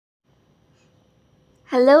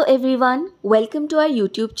Hello everyone, welcome to our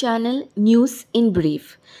YouTube channel News in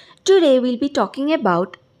Brief. Today we'll be talking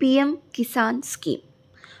about PM-KISAN scheme,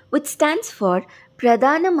 which stands for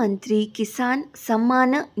Pradhana Mantri Kisan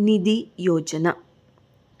Sammana Nidhi Yojana.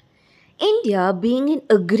 India, being an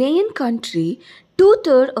agrarian country,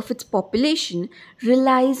 two-thirds of its population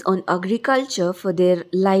relies on agriculture for their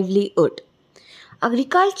livelihood.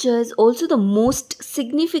 Agriculture is also the most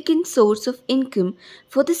significant source of income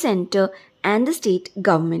for the center and the state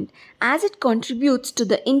government as it contributes to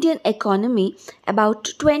the Indian economy about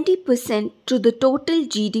 20% to the total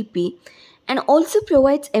GDP and also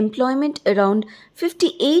provides employment around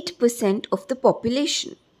 58% of the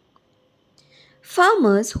population.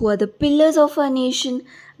 Farmers, who are the pillars of our nation,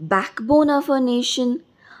 backbone of our nation,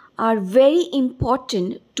 are very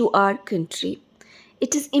important to our country.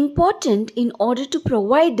 It is important in order to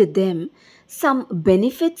provide them some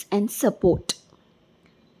benefits and support.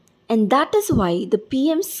 And that is why the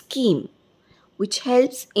PM scheme, which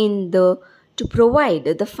helps to provide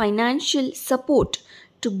the financial support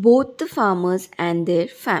to both the farmers and their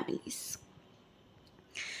families.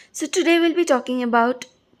 So today we'll be talking about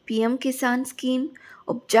PM Kisan scheme,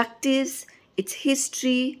 objectives, its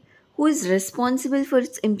history, who is responsible for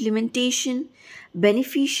its implementation,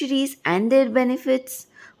 beneficiaries and their benefits,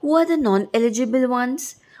 who are the non-eligible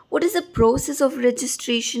ones, what is the process of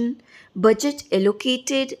registration, budget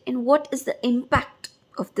allocated, and what is the impact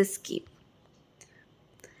of the scheme.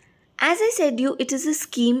 As I said you, it is a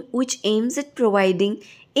scheme which aims at providing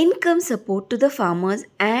income support to the farmers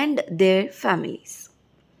and their families.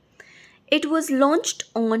 It was launched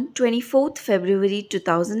on 24th February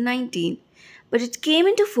 2019, but it came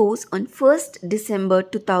into force on 1st December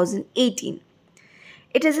 2018.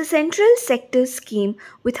 It is a central sector scheme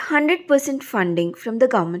with 100% funding from the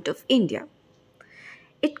Government of India.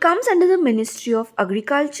 It comes under the Ministry of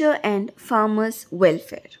Agriculture and Farmers'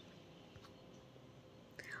 Welfare.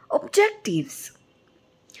 Objectives.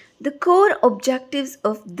 The core objectives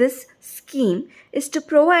of this scheme is to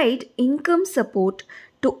provide income support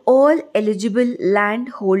to all eligible land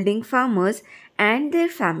holding farmers and their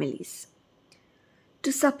families.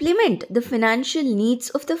 To supplement the financial needs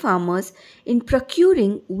of the farmers in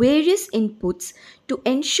procuring various inputs to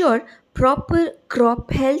ensure proper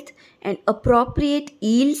crop health and appropriate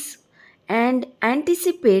yields and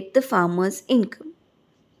anticipate the farmers' income.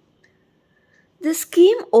 The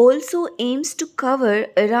scheme also aims to cover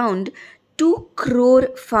around 2 crore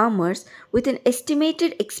farmers with an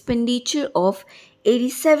estimated expenditure of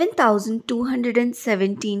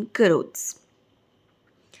 87,217 crores.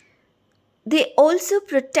 They also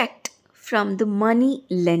protect from the money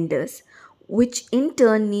lenders, which in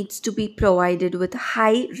turn needs to be provided with a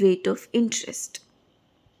high rate of interest.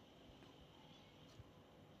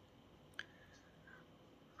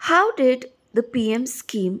 How did the PM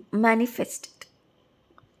scheme manifest it?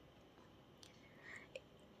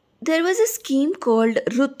 There was a scheme called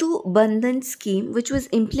Rutu Bandhan scheme which was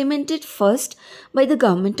implemented first by the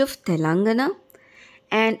government of Telangana,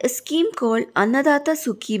 and a scheme called Annadata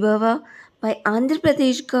Sukhibhava by Andhra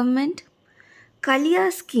Pradesh government,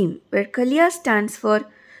 Kaliya scheme, where Kaliya stands for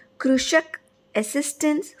Krushak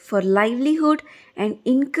Assistance for Livelihood and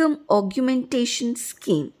Income Augmentation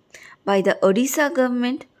scheme by the Odisha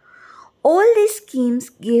government. All these schemes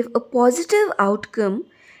gave a positive outcome,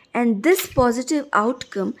 and this positive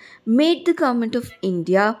outcome made the government of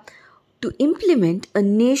India to implement a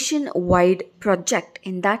nationwide project,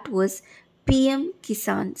 and that was PM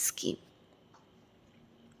Kisan scheme.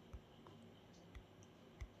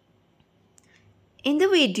 In the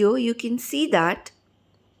video you can see that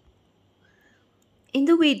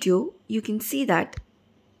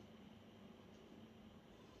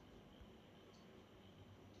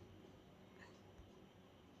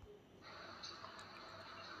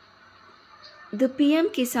the PM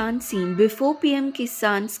Kisan scheme, before PM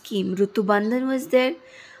Kisan scheme, Rutu Bandhan was there,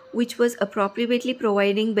 which was appropriately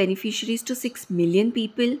providing beneficiaries to 6 million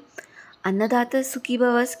people. Annadata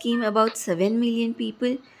Sukhibhava scheme about 7 million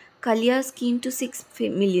people. Kaliya scheme to 6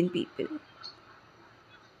 million people.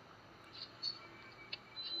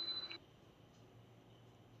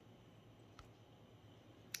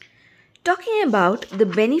 Talking about the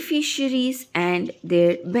beneficiaries and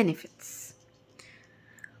their benefits.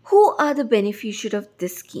 Who are the beneficiaries of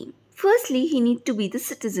this scheme? Firstly, he needs to be the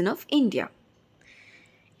citizen of India.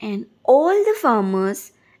 And all the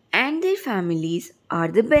farmers and their families are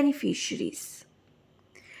the beneficiaries,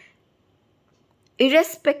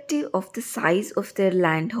 irrespective of the size of their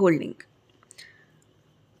land holding.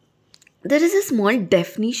 There is a small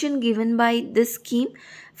definition given by this scheme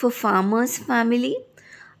for farmers' family.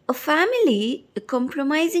 A family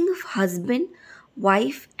comprising of husband,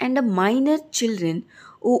 wife, and a minor children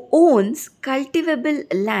who owns cultivable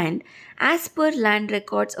land as per land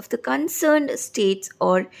records of the concerned states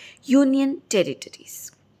or union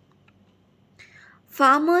territories.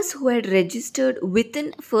 Farmers who had registered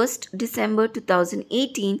within 1st December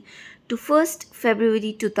 2018 to 1st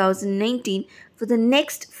February 2019 for the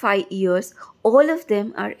next 5 years, all of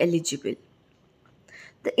them are eligible.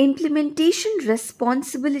 The implementation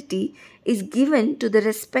responsibility is given to the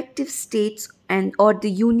respective states and or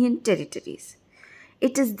the union territories.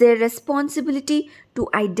 It is their responsibility to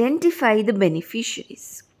identify the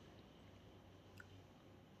beneficiaries.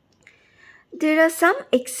 There are some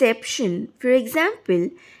exceptions. For example,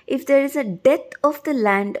 if there is a death of the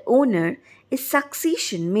landowner, his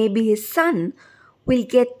succession, maybe his son, will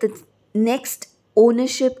get the next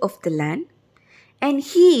ownership of the land and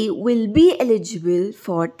he will be eligible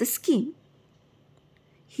for the scheme.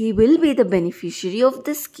 He will be the beneficiary of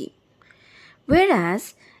the scheme.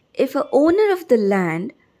 Whereas, if a owner of the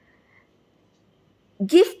land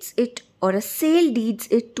gifts it or a sale deeds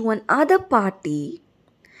it to another party,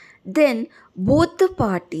 then both the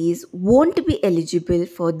parties won't be eligible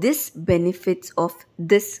for this benefits of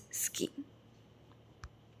this scheme.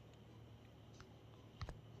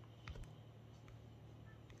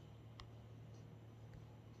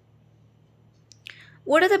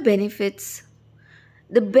 What are the benefits?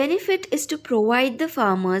 The benefit is to provide the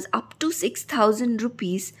farmers up to 6,000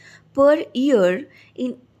 rupees per year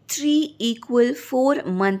in 3 equal 4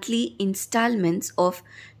 monthly installments of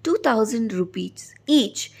 2,000 rupees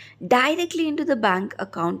each directly into the bank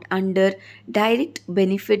account under direct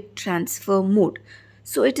benefit transfer mode.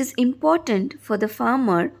 So it is important for the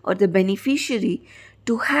farmer or the beneficiary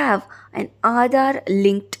to have an Aadhaar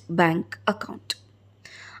linked bank account.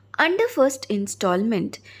 Under first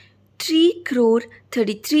installment, 3 crore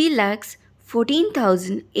 33 lakhs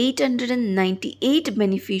 14,898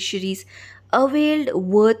 beneficiaries availed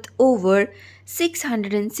worth over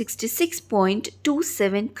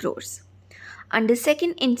 666.27 crores. Under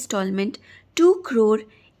second installment, 2 crore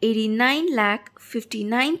 89 lakh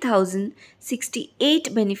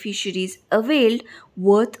 59,068 beneficiaries availed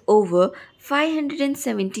worth over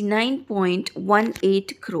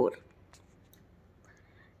 579.18 crore.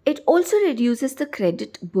 It also reduces the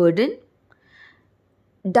credit burden,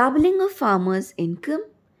 doubling of farmers' income,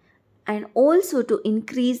 and also to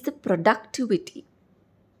increase the productivity.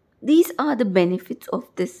 These are the benefits of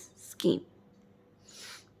this scheme.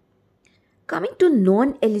 Coming to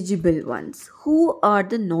non-eligible ones. Who are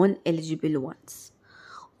the non-eligible ones?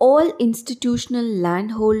 All institutional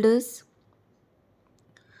landholders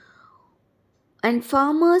and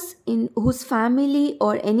farmers in whose family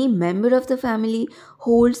or any member of the family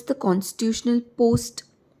holds the constitutional post,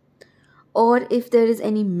 or if there is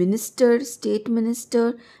any minister, state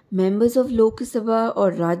minister, members of Lok Sabha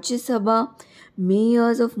or Rajya Sabha,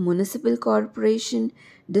 mayors of municipal corporation,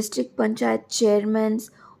 district panchayat chairmen,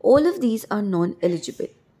 all of these are non-eligible.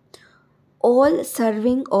 All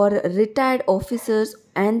serving or retired officers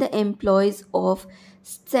and the employees of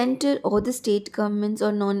center or the state governments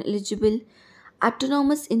are non-eligible.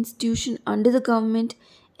 Autonomous institution under the government,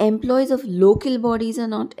 employees of local bodies are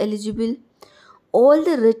not eligible. All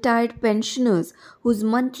the retired pensioners whose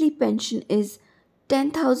monthly pension is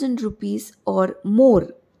 10,000 rupees or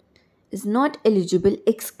more is not eligible,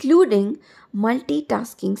 excluding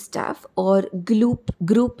multitasking staff or group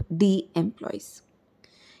D employees.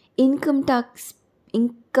 Income tax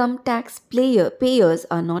payers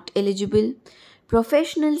are not eligible.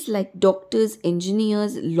 Professionals like doctors,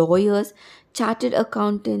 engineers, lawyers, chartered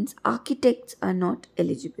accountants, architects are not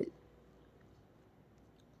eligible.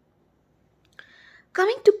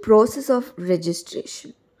 Coming to process of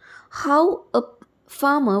registration. How a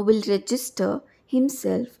farmer will register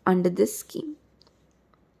himself under this scheme.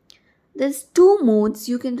 There's two modes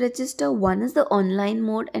you can register. One is the online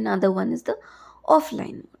mode and other one is the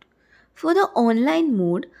offline mode. For the online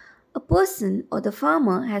mode, a person or the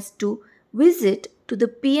farmer has to visit to the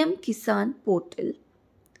PM-KISAN portal.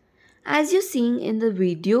 As you're seeing in the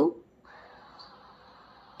video,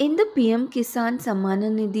 in the PM-KISAN Samman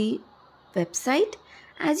Nidhi website,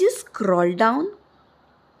 as you scroll down,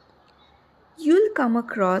 you'll come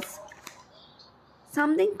across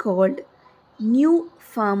something called New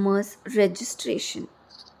Farmers Registration.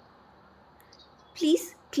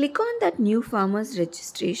 Please click on that New Farmers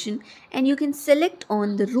Registration and you can select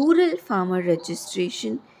on the Rural Farmer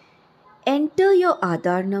Registration. Enter your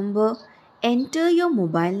Aadhaar number, enter your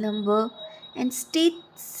mobile number and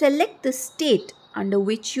select the state under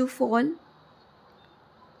which you fall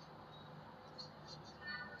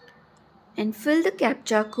and fill the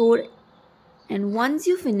CAPTCHA code, and once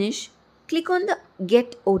you finish, Click on the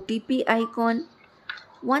Get OTP icon.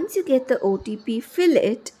 Once you get the OTP, fill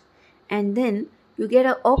it, and then you get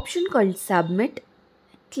an option called Submit.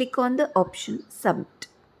 Click on the option Submit.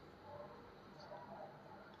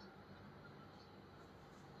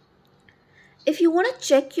 If you want to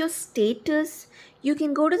check your status, you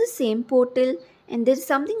can go to the same portal, and there's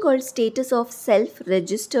something called Status of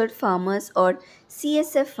Self-Registered Farmers or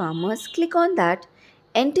CSF Farmers. Click on that,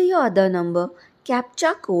 enter your Aadhaar number,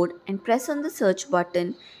 CAPTCHA code, and press on the search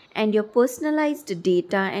button, and your personalized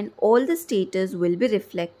data and all the status will be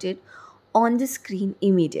reflected on the screen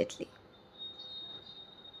immediately.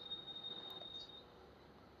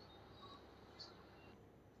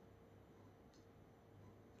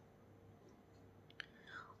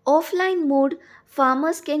 Offline mode,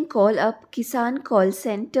 farmers can call up Kisan call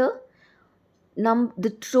center.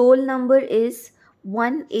 The troll number is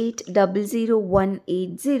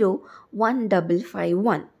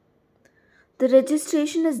 180018015551. The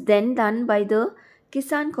registration is then done by the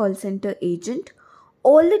Kisan call center agent.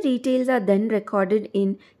 All the details are then recorded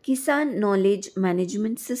in Kisan Knowledge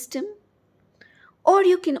Management System. Or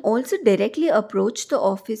you can also directly approach the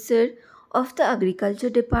officer of the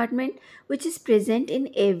Agriculture Department, which is present in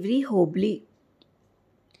every hobli.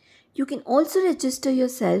 You can also register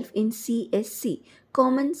yourself in CSC,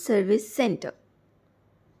 Common Service Center.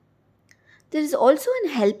 There is also a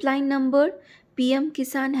helpline number,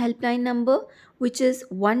 PM-KISAN helpline number, which is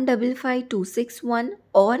 155261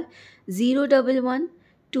 or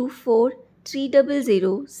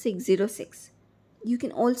 01124300606. You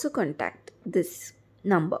can also contact this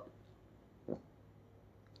number.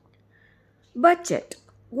 Budget.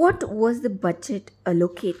 What was the budget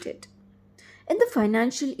allocated? In the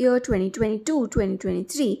financial year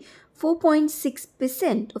 2022-2023,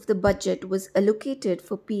 4.6% of the budget was allocated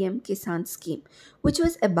for PM-KISAN scheme, which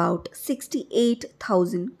was about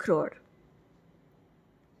 68,000 crore.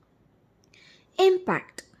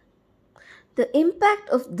 Impact. The impact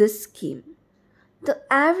of this scheme. The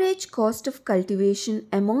average cost of cultivation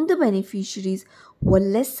among the beneficiaries were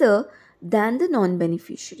lesser than the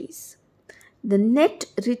non-beneficiaries. The net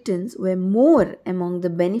returns were more among the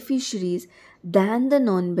beneficiaries than the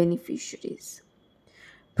non-beneficiaries.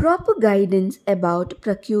 Proper guidance about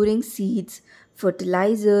procuring seeds,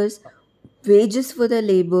 fertilizers, wages for the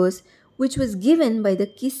laborers, which was given by the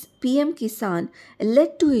PM-KISAN,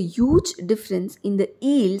 led to a huge difference in the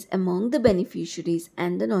yields among the beneficiaries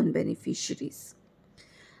and the non-beneficiaries.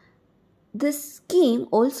 This scheme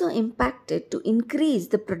also impacted to increase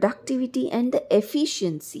the productivity and the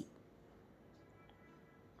efficiency.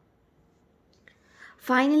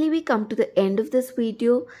 Finally, we come to the end of this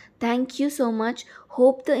video. Thank you so much.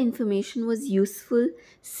 Hope the information was useful.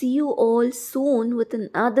 See you all soon with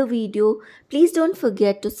another video. Please don't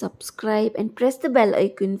forget to subscribe and press the bell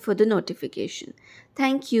icon for the notification.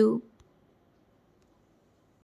 Thank you.